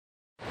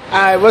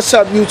Alright, what's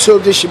up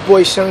YouTube? This your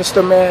boy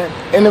Sinister, man,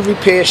 in the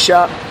repair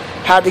shop.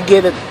 How to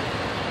get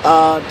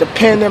the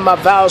pin in my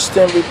valve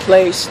stem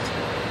replaced.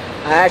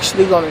 I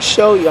actually gonna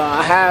show y'all.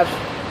 I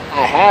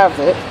have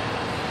it.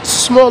 It's a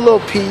small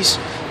little piece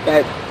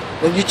that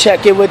when you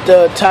check it with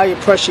the tire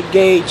pressure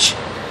gauge,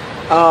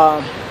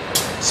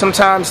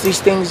 sometimes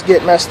these things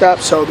get messed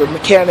up, so the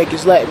mechanic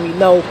is letting me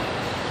know.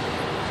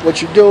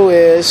 What you do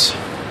is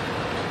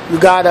you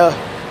gotta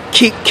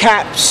keep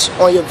caps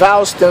on your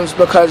valve stems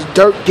because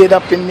dirt get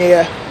up in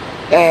there,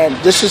 and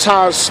this is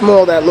how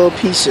small that little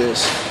piece is.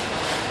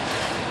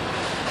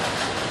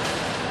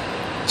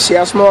 See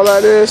how small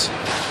that is?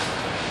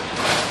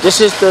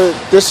 This is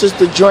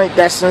the joint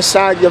that's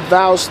inside your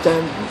valve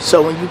stem.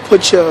 So when you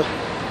put your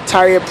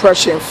tire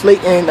pressure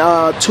inflating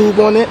tube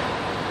on it,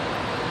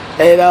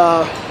 it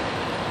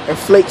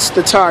inflates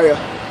the tire.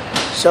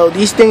 So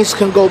these things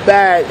can go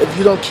bad if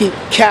you don't keep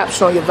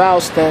caps on your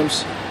valve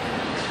stems.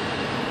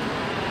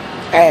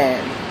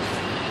 And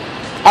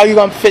are you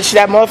gonna fix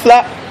that mud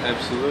flap?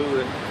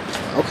 Absolutely.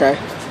 Okay.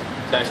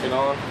 Tack it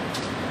on.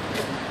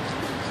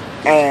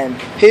 And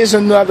here's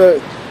another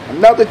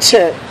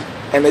tip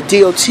and a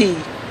DOT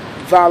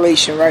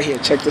violation right here.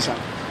 Check this out.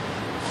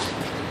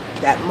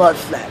 That mud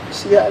flap.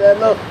 See how that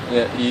look?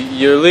 Yeah.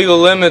 Your legal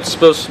limit's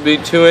supposed to be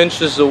 2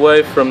 inches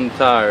away from the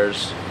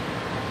tires.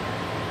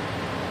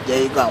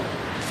 There you go.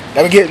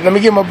 Let me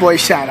give my boy a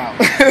shout out.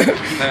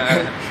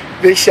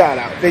 Big shout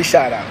out. Big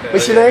shout out.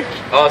 What's your name?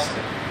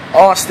 Austin.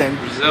 Austin.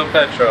 Brazil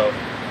Petrol.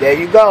 There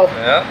you go.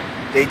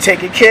 Yeah. They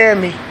taking care of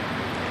me.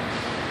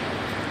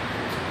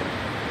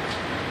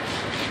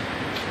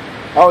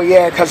 Oh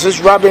yeah, because it's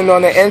rubbing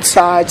on the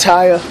inside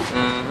tire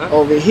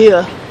over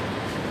here.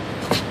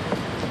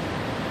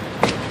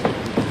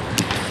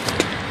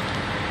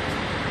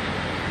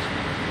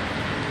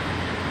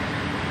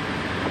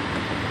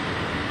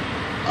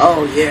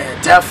 Oh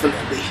yeah,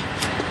 definitely.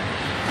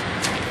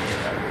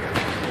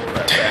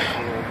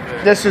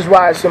 This is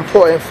why it's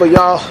important for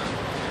y'all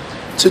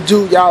to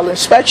do y'all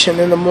inspection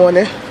in the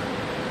morning,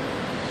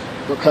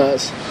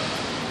 because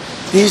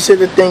these are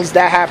the things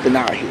that happen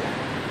out here.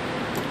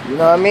 You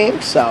know what I mean?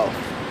 So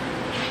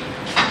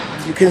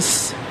you can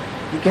see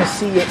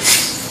it.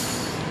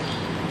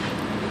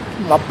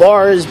 My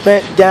bar is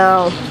bent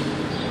down.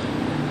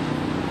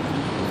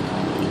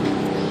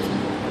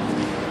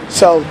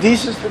 So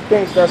these are the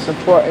things that's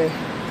important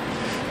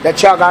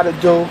that y'all gotta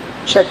do.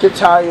 Check your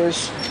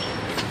tires.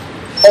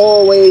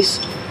 Always.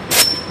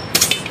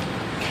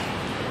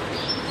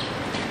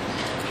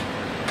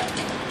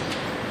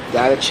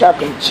 Gotta check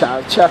them,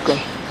 child. Check them.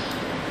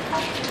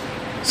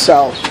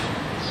 So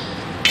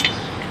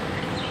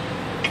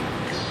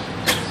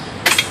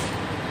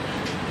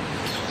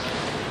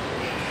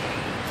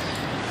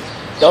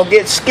don't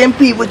get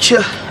skimpy with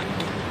your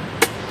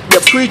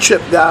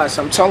pre-trip, guys.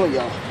 I'm telling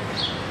y'all.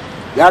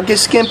 Y'all get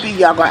skimpy,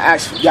 y'all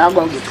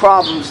gonna get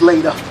problems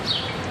later.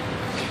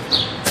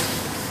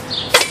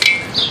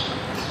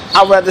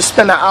 I'd rather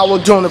spend an hour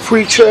doing the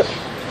pre-trip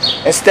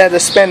instead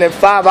of spending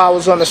 5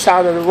 hours on the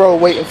side of the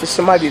road waiting for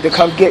somebody to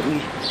come get me.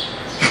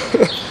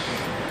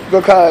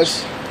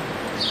 Because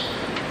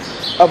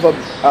of a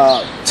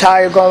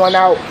tire going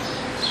out,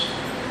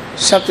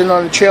 something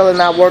on the trailer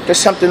not working,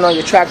 something on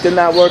your tractor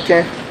not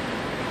working.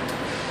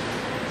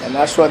 And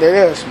that's what it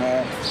is,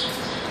 man.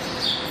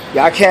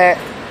 Y'all can't,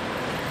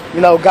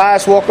 you know,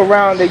 guys walk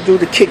around, they do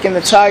the kick in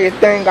the tire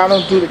thing. I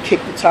don't do the kick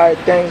the tire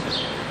thing.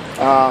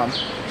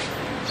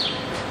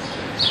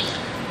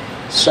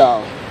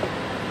 So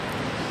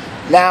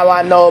now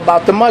I know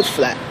about the mud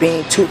flap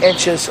being 2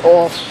 inches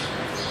off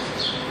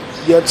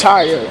your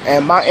tire,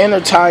 and my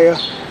inner tire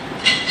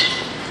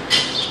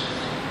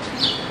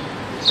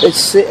is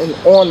sitting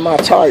on my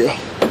tire.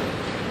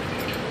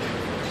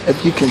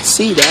 If you can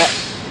see that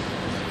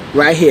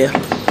right here,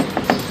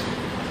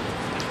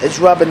 it's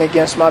rubbing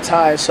against my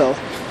tire. So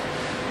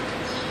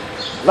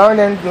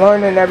learning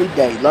every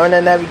day,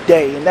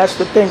 and that's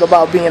the thing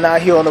about being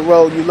out here on the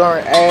road. You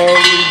learn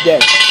every day.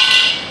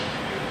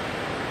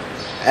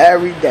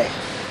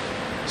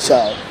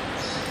 So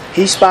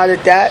he spotted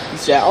that. He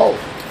said, "Oh,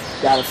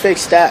 gotta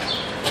fix that."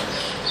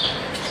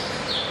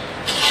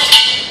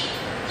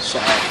 So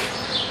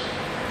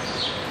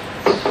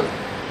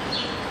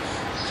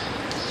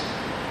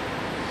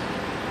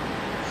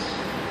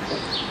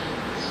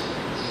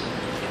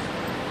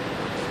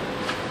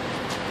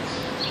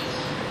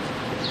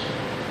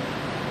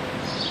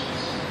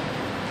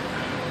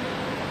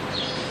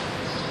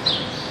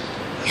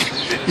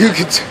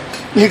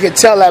you can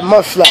tell that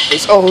mud flap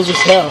is old as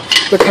hell.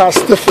 Look how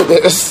stiff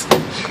it is.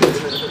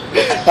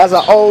 That's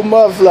an old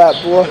mud flap,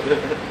 boy.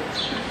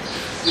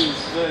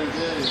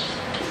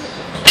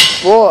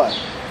 Boy,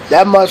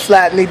 that mud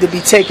flap need to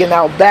be taken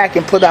out back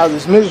and put out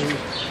his misery.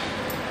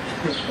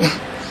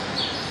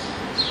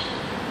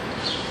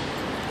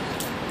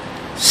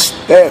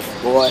 Stiff,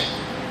 boy.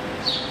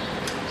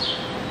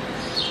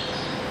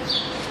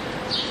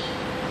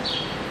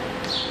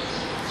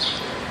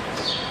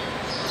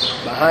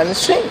 Behind the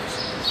scenes.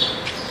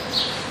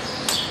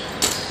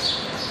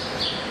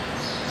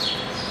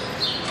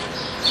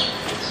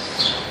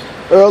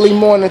 Early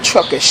morning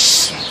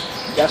truckers.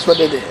 That's what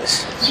it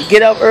is. You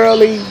get up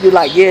early, you're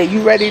like, yeah,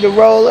 you ready to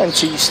roll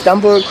until you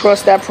stumble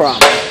across that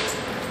problem.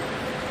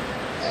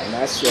 And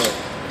that's it.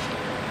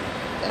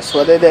 That's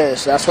what it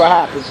is. That's what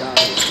happens out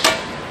here.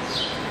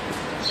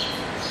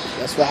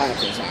 That's what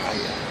happens out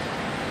here.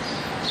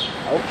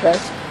 Okay.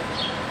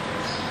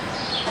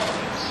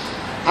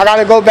 I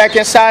gotta go back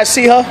inside,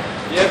 see her?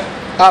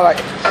 Yep.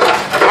 Alright.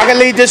 I can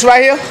leave this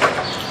right here?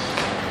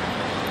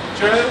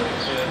 True?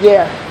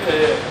 Yeah.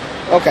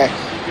 Yeah. Okay.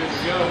 You good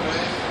to go,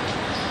 man.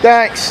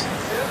 Thanks.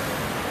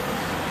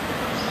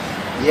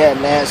 Yeah,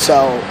 man,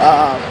 so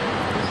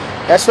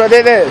that's what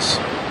it is.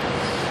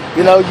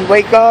 You know, you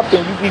wake up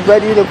and you be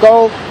ready to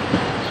go,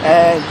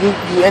 and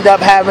you end up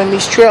having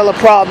these trailer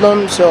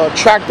problems or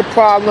tractor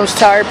problems,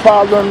 tire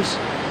problems.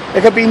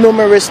 It could be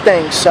numerous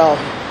things. So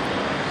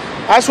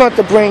I just want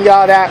to bring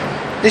y'all that.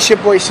 This your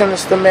boy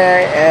Sinister,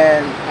 man,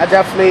 and I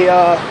definitely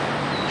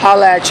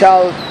holla at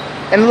y'all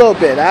in a little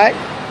bit, alright?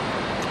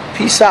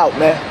 Peace out,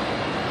 man.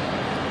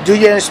 Do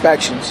your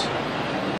inspections.